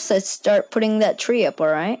 1st. Let's start putting that tree up. All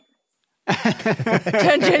right.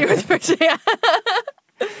 January 1st, yeah.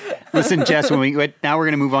 Listen, Jess, now we're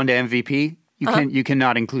going to move on to MVP. You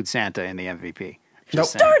cannot include Santa in the MVP.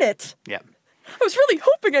 Start it. Yeah. I was really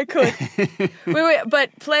hoping I could. wait,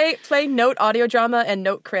 but play note audio drama and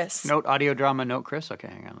note Chris. Note audio drama, note Chris. Okay,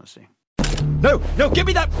 hang on, let's see. No, give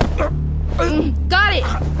me that. Got it.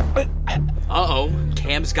 Uh-oh,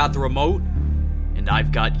 Cam's got the remote, and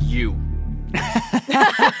I've got you.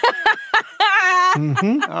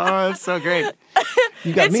 Oh, that's so great.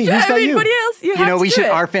 You got me. Who's got you? What else? You know,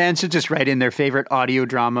 our fans should just write in their favorite audio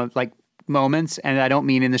drama like moments, and I don't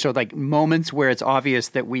mean in the show, like moments where it's obvious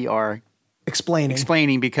that we are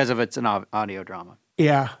explaining because of it's an audio drama.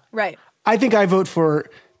 Yeah. Right. I think I vote for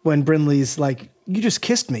when Brinley's like, you just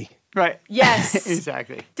kissed me. Right. Yes.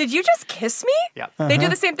 Exactly. Did you just kiss me? Yeah. They do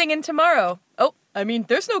the same thing in Tomorrow. Oh, I mean,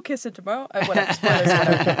 there's no kissing tomorrow. Whatever, spoilers,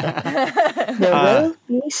 whatever. There will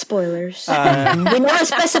be spoilers. We never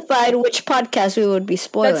specified which podcast we would be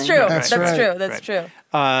spoiling. That's true. That's That's right. true. That's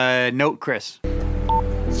true. Note, Chris.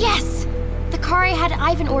 Yes! The car I had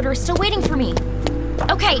Ivan order is still waiting for me.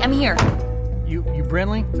 Okay, I'm here. You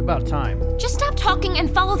Brinley? It's about time. Just stop talking and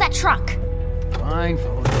follow that truck. Fine,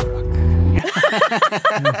 follow the truck.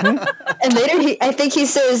 And later, I think he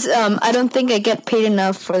says, "I don't think I get paid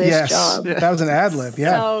enough for this job." That was an ad lib.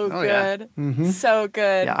 Yeah. So good. So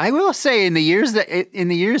good. Yeah, I will say in the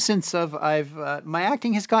years since I've my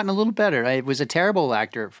acting has gotten a little better. I was a terrible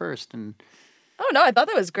actor at first, and Oh, no, I thought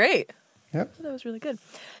that was great. Yep. That was really good.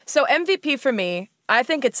 So MVP for me, I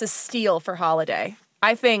think it's a steal for Holiday.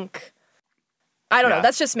 I don't know.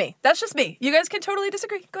 That's just me. You guys can totally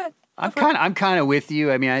disagree. Go ahead. I'm kind of with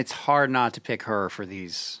you. I mean, it's hard not to pick her for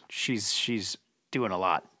these. She's doing a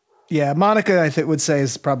lot. Yeah, Monica, I think, would say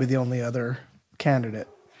is probably the only other candidate.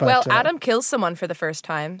 But, Well, Adam kills someone for the first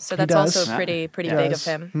time, so that's does. also pretty big of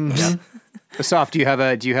him. Mhm. Asaf, do you have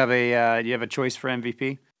a choice for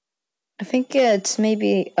MVP? I think it's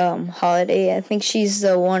maybe Holiday. I think she's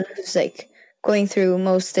the one who's like going through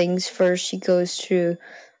most things first. She goes through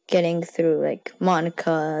getting through like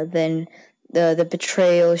Monica, then the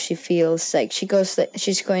betrayal she feels. Like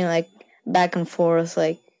she's going like back and forth,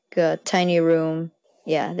 like a tiny room.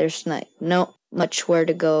 Yeah, there's not much where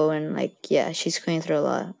to go, and like she's going through a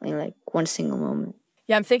lot in like one single moment.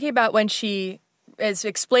 Yeah, I'm thinking about when she is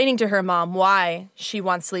explaining to her mom why she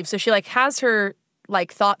wants to leave. So she like has her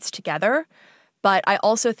like thoughts together, but I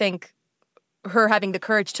also think her having the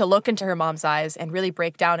courage to look into her mom's eyes and really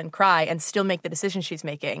break down and cry and still make the decision she's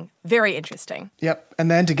making, very interesting. Yep. And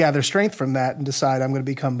then to gather strength from that and decide I'm going to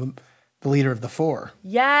become the leader of the 4.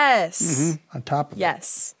 Yes. On top of it.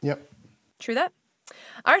 Yes. Yep. True that.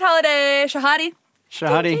 All right, Holiday. Shahadi.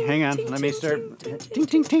 Shahadi, hang on. Let me start. Ting,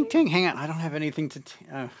 ting, ting, ting. Hang on. I don't have anything to...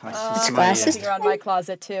 I see somebody. Glasses around my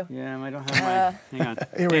closet, too. Yeah, I don't have my... Hang on.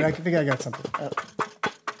 Here, wait, I think I got something.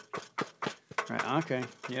 Right, okay,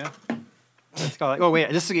 yeah. Let's call it... Oh,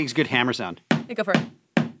 wait, this is good hammer sound. Hey, go for it.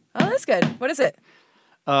 Oh, that's good. What is it?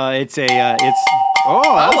 It's a... Oh,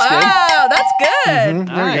 that's wow, that's good.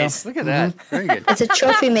 good. Nice. Look at that. Very good. It's a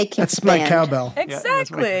trophy making. That's my cowbell.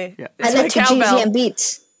 Exactly. Yeah, I like to GZ and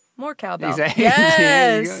Beats. More cowbell. Exactly.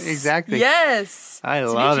 Yes. Exactly. Yes. I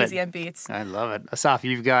love it. GZ and Beats. I love it. Asaf,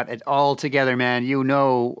 you've got it all together, man. You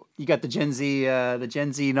know, you got the Gen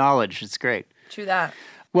Z knowledge. It's great. True that.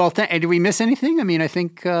 Well, did we miss anything? I mean, I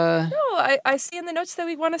think... No, I see in the notes that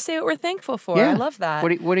we want to say what we're thankful for. Yeah. I love that. What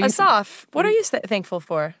do you Asaf, what are you thankful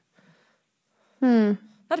for?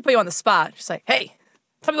 Not to put you on the spot. Just like, hey,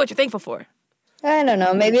 tell me what you're thankful for. I don't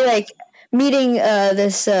know. Maybe like meeting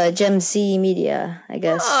this Gen Z media, I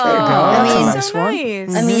guess. Oh, that's a nice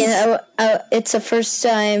one. nice. I mean, it's the first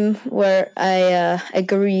time where I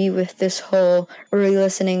agree with this whole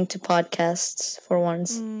re-listening to podcasts for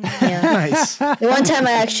once. Yeah. Nice. The one time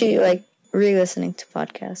I actually like re-listening to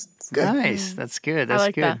podcasts. Good. Nice. That's good. I That's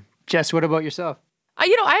like good. that. Jess, what about yourself?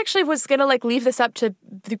 I actually was going to like leave this up to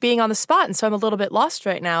being on the spot, and so I'm a little bit lost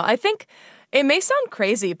right now. I think it may sound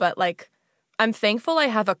crazy, but like I'm thankful I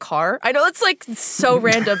have a car. I know it's like so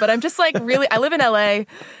random, but I'm just like really, I live in LA,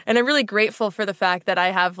 and I'm really grateful for the fact that I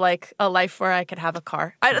have like a life where I could have a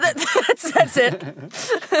car. That's it.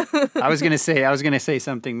 I was gonna say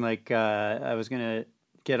something like I was gonna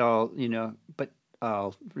get all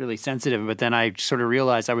really sensitive, but then I sort of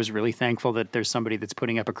realized I was really thankful that there's somebody that's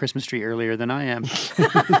putting up a Christmas tree earlier than I am.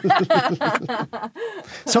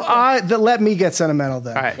 So let me get sentimental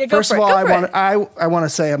then. All right. Yeah, go First for of it, all, go for I want to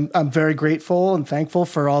say I'm very grateful and thankful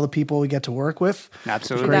for all the people we get to work with.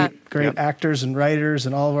 Absolutely. Great actors and writers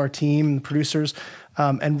and all of our team and producers.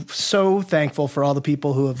 And so thankful for all the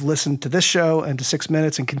people who have listened to this show and to 6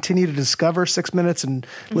 Minutes and continue to discover 6 Minutes and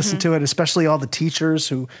listen to it, especially all the teachers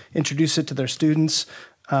who introduce it to their students.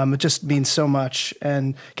 It just means so much.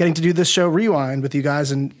 And getting to do this show Rewind with you guys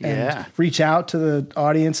and reach out to the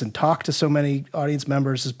audience and talk to so many audience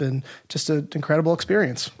members has been just an incredible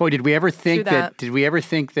experience. Boy, did we ever think that.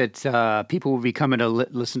 that people would be coming to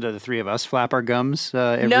listen to the three of us flap our gums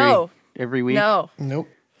every week? No. Nope.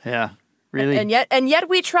 Yeah. Really? And yet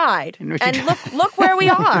we tried. And look where we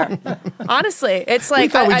are. Honestly, it's like We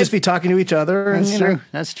thought we'd just be talking to each other. That's and, true. you know.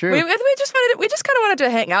 That's true. We just kind of wanted to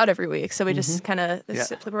hang out every week, so we just kind of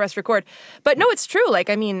press record. But no, it's true. Like,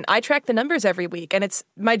 I mean, I track the numbers every week, and it's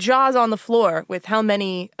my jaw's on the floor with how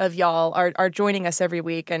many of y'all are joining us every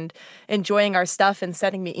week and enjoying our stuff and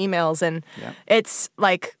sending me emails. And it's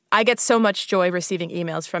like I get so much joy receiving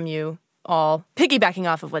emails from you all piggybacking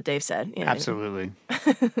off of what Dave said. You know. Absolutely.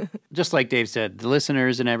 Just like Dave said, the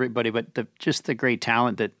listeners and everybody, but just the great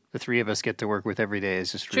talent that the three of us get to work with every day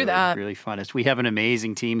is just really fun. We have an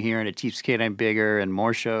amazing team here, and it keeps K9 bigger and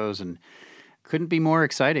more shows, and couldn't be more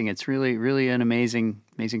exciting. It's really, really an amazing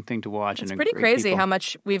thing to watch. It's pretty crazy how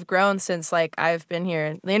much we've grown since like I've been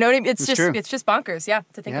here. You know what I mean? It's just bonkers,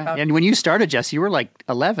 to think about. And when you started, Jess, you were like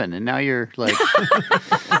 11, and now you're like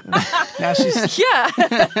now she's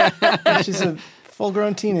she's a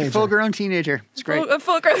full-grown teenager. It's great. A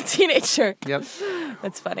full-grown teenager. Yep.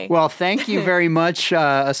 That's funny. Well, thank you very much,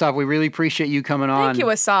 Asaf. We really appreciate you coming on. Thank you,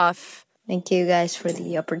 Asaf. Thank you guys for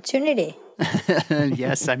the opportunity.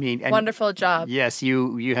 Yes, I mean... Wonderful job. Yes,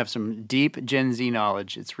 you have some deep Gen Z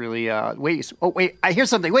knowledge. It's really... wait, I hear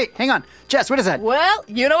something. Wait, hang on. Jess, what is that? Well,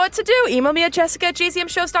 you know what to do. Email me at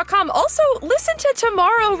jessica@gzmshows.com. Also, listen to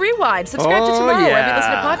Tomorrow Rewind. Subscribe to Tomorrow wherever you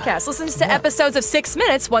listen to podcasts. Listen to episodes of 6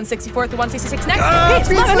 Minutes, 164 through 166 next.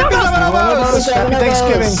 Peace. Happy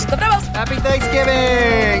Thanksgiving. Happy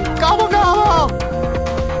Thanksgiving. Gobble, gobble.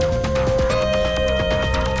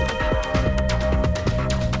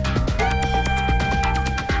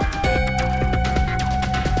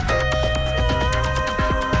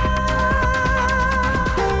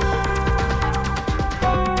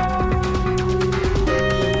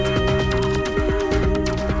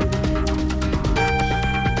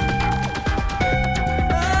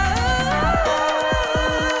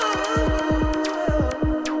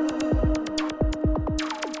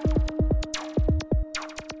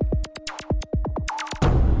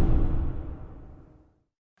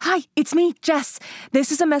 Hi, it's me, Jess.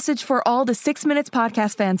 This is a message for all the 6 Minutes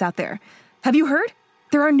podcast fans out there. Have you heard?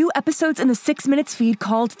 There are new episodes in the 6 Minutes feed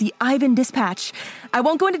called the Ivan Dispatch. I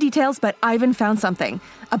won't go into details, but Ivan found something.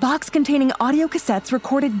 A box containing audio cassettes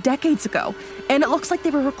recorded decades ago. And it looks like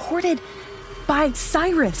they were recorded by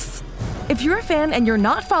Cyrus. If you're a fan and you're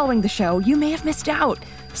not following the show, you may have missed out.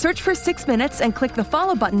 Search for 6 Minutes and click the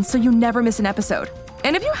follow button so you never miss an episode.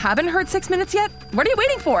 And if you haven't heard 6 Minutes yet, what are you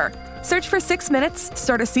waiting for? Search for 6 Minutes,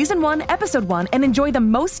 start a Season 1, Episode 1, and enjoy the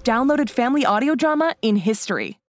most downloaded family audio drama in history.